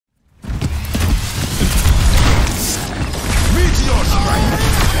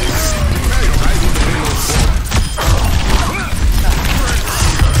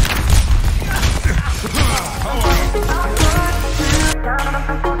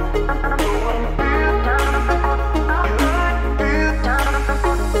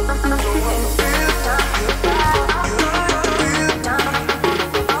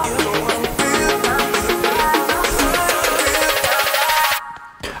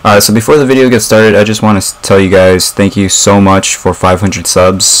So before the video gets started, I just want to tell you guys thank you so much for 500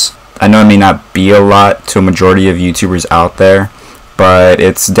 subs. I know it may not be a lot to a majority of YouTubers out there, but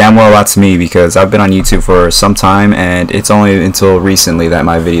it's damn well a lot to me because I've been on YouTube for some time, and it's only until recently that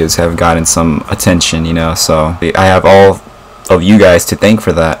my videos have gotten some attention, you know, so I have all of you guys to thank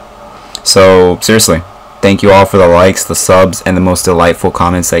for that. So seriously, thank you all for the likes, the subs, and the most delightful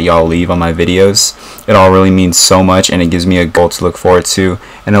comments that y'all leave on my videos. It all really means so much, and it gives me a goal to look forward to,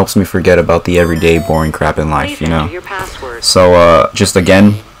 and helps me forget about the everyday boring crap in life, you know. So just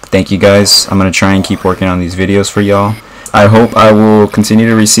again, thank you guys. I'm gonna try and keep working on these videos for y'all. I hope I will continue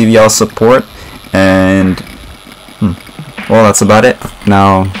to receive y'all's support, and well, that's about it.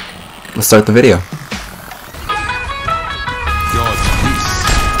 Now let's start the video.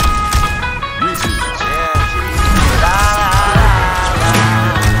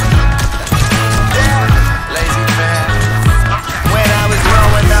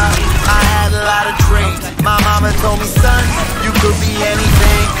 Told me, son, you could be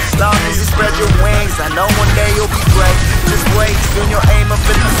anything, long as you spread your wings. I know one day you'll be great. Just wait, soon you'll aim up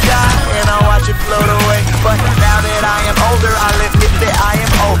in the sky, and I'll watch it float away. But now that I am older, I live it that I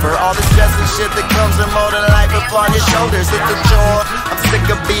am over all the stress and shit that comes and molding life upon your shoulders. It's a chore. I'm sick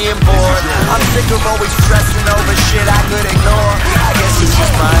of being bored. I'm sick of always stressing over shit I could ignore. I guess it's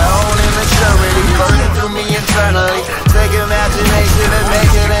just my own immaturity burning through me internally. Take imagination and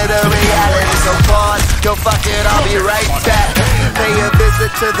making it a reality. So pause, go fuck it, I'll be right back. Pay a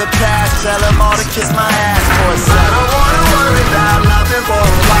visit to the past, tell them all to kiss my ass for a second. I don't wanna worry about nothing for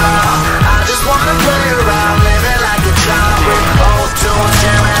a while. I just wanna play around, living like a child with old tunes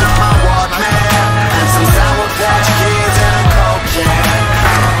jamming on my Walkman and some Sour Patch Kids and a Coke can.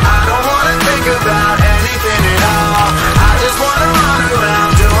 I don't wanna think about anything at all. I just wanna run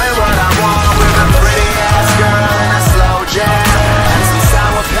around doing what I want with a pretty ass girl and a slow jam and some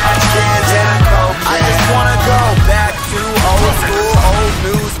Sour Patch Kids and a Coke can. I just wanna go back to old school, old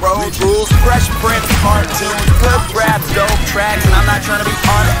news, road rules, fresh prints, cartoons, good raps, dope tracks, and I'm not trying to be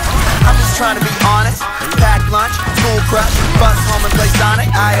on it. I'm just trying to be honest. Pack lunch, school crush, bus home and play Sonic.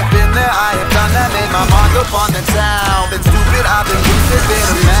 I have been there, I have done that, made my mark up on the town. Been stupid, I've been lucid, been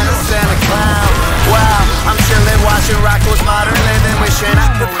a menace and a clown. Wow, I'm chillin', watching Rocco's Modern Living, wishing I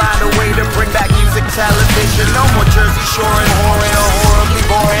could find a way to bring back music television. No more Jersey Shore and horrid or horribly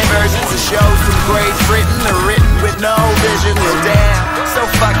boring versions of shows from grades written or written with no vision. Well, damn, so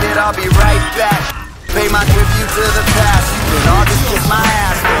fuck it, I'll be right back. Pay my tribute to the past. You can all just kiss my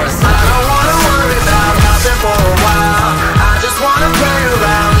ass for a second. I don't wanna worry about nothing for a